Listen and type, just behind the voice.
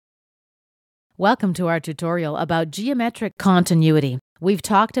Welcome to our tutorial about geometric continuity. We've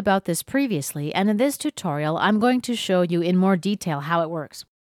talked about this previously, and in this tutorial, I'm going to show you in more detail how it works.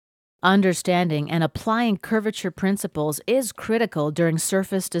 Understanding and applying curvature principles is critical during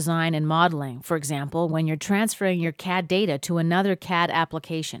surface design and modeling, for example, when you're transferring your CAD data to another CAD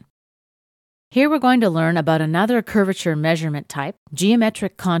application. Here we're going to learn about another curvature measurement type,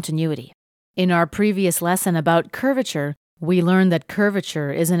 geometric continuity. In our previous lesson about curvature, we learned that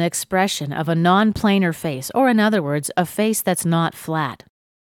curvature is an expression of a non-planar face, or in other words, a face that's not flat.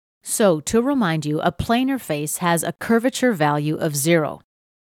 So, to remind you, a planar face has a curvature value of 0.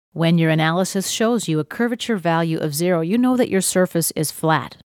 When your analysis shows you a curvature value of 0, you know that your surface is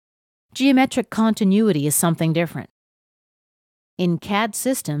flat. Geometric continuity is something different. In CAD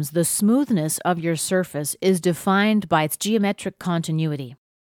systems, the smoothness of your surface is defined by its geometric continuity.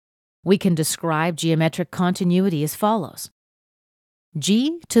 We can describe geometric continuity as follows.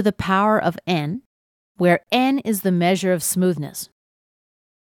 G to the power of n, where n is the measure of smoothness.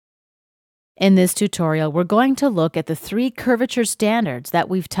 In this tutorial, we're going to look at the 3 curvature standards that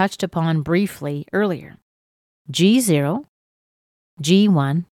we've touched upon briefly earlier: G0,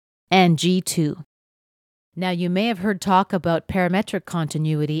 G1, and G2. Now, you may have heard talk about parametric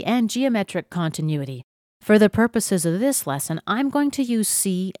continuity and geometric continuity. For the purposes of this lesson, I'm going to use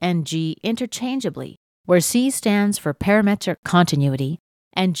C and G interchangeably, where C stands for parametric continuity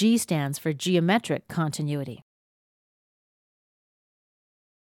and G stands for geometric continuity.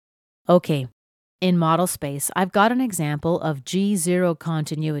 Okay, in model space, I've got an example of G0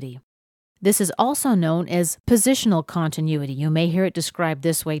 continuity. This is also known as positional continuity. You may hear it described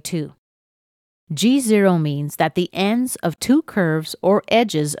this way too. G0 means that the ends of 2 curves or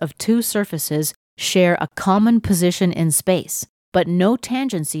edges of 2 surfaces share a common position in space, but no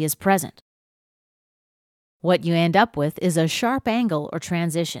tangency is present. What you end up with is a sharp angle or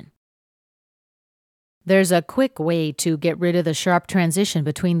transition. There's a quick way to get rid of the sharp transition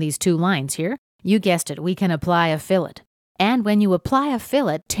between these 2 lines here. You guessed it, we can apply a fillet. And when you apply a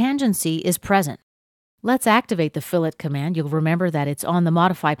fillet, tangency is present. Let's activate the fillet command. You'll remember that it's on the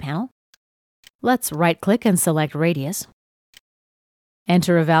Modify panel. Let's right-click and select Radius.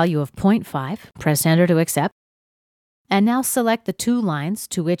 Enter a value of 0.5, press Enter to accept, and now select the 2 lines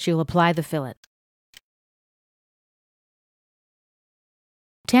to which you'll apply the fillet.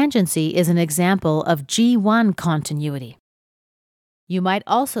 Tangency is an example of G1 continuity. You might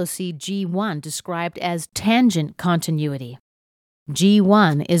also see G1 described as tangent continuity.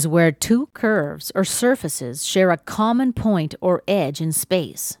 G1 is where 2 curves or surfaces share a common point or edge in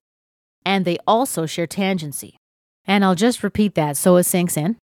space, and they also share tangency. And I'll just repeat that so it sinks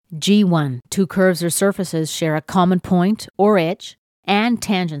in. G1, 2 curves or surfaces share a common point or edge and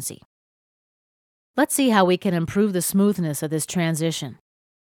tangency. Let's see how we can improve the smoothness of this transition.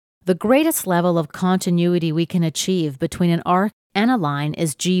 The greatest level of continuity we can achieve between an arc and a line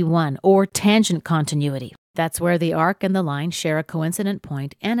is G1, or tangent continuity. That's where the arc and the line share a coincident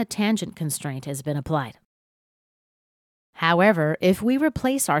point and a tangent constraint has been applied. However, if we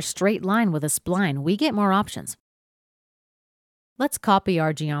replace our straight line with a spline, we get more options. Let's copy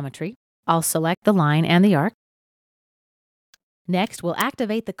our geometry. I'll select the line and the arc. Next, we'll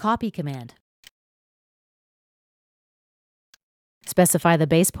activate the Copy command. Specify the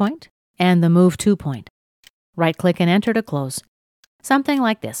base point and the Move To point. Right-click and Enter to close. Something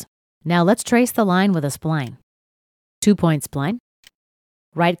like this. Now let's trace the line with a spline. 2-point spline.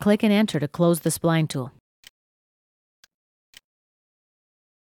 Right-click and Enter to close the spline tool.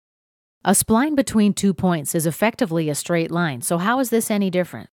 A spline between 2 points is effectively a straight line, so how is this any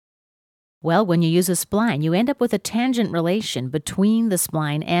different? Well, when you use a spline, you end up with a tangent relation between the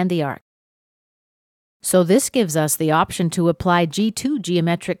spline and the arc. So this gives us the option to apply G2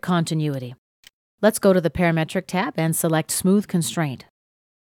 geometric continuity. Let's go to the Parametric tab and select Smooth Constraint.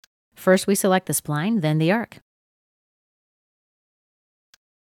 First we select the spline, then the arc.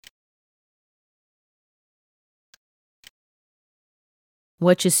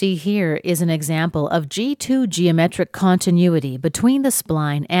 What you see here is an example of G2 geometric continuity between the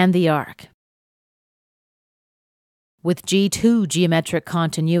spline and the arc. With G2 geometric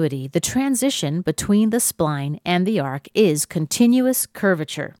continuity, the transition between the spline and the arc is continuous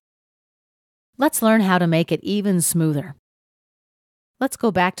curvature. Let's learn how to make it even smoother. Let's go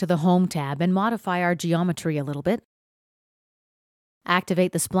back to the Home tab and modify our geometry a little bit.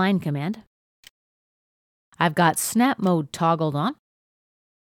 Activate the Spline command. I've got Snap Mode toggled on.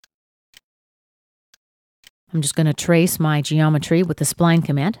 I'm just going to trace my geometry with the Spline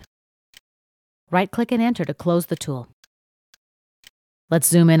command. Right-click and Enter to close the tool. Let's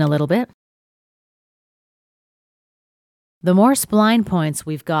zoom in a little bit. The more spline points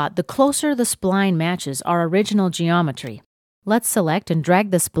we've got, the closer the spline matches our original geometry. Let's select and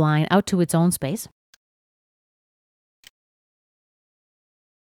drag the spline out to its own space.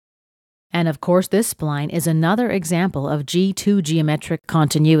 And of course, this spline is another example of G2 geometric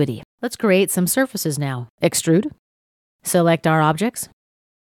continuity. Let's create some surfaces now. Extrude. Select our objects.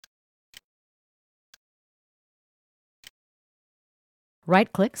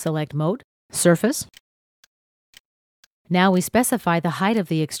 Right-click, select Mode, Surface. Now we specify the height of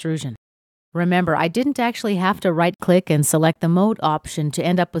the extrusion. Remember, I didn't actually have to right-click and select the Mode option to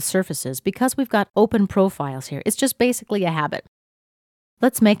end up with surfaces because we've got open profiles here. It's just basically a habit.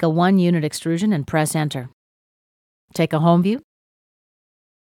 Let's make a 1-unit extrusion and press Enter. Take a home view,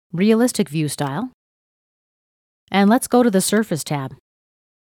 realistic view style, and let's go to the Surface tab.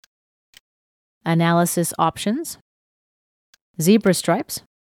 Analysis Options, Zebra Stripes.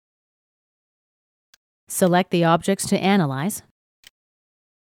 Select the objects to analyze.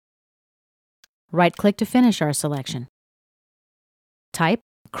 Right-click to finish our selection. Type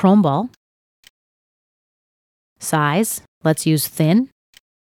Chrome Ball. Size, let's use thin.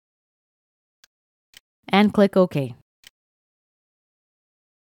 And click OK.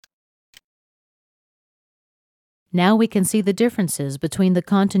 Now we can see the differences between the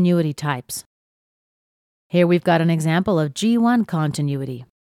continuity types. Here we've got an example of G1 continuity.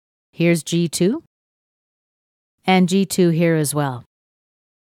 Here's G2, and G2 here as well.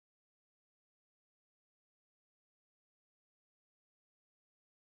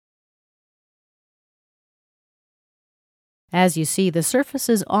 As you see, the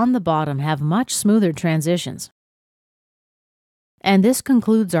surfaces on the bottom have much smoother transitions. And this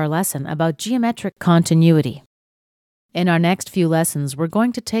concludes our lesson about geometric continuity. In our next few lessons, we're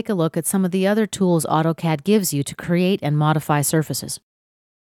going to take a look at some of the other tools AutoCAD gives you to create and modify surfaces.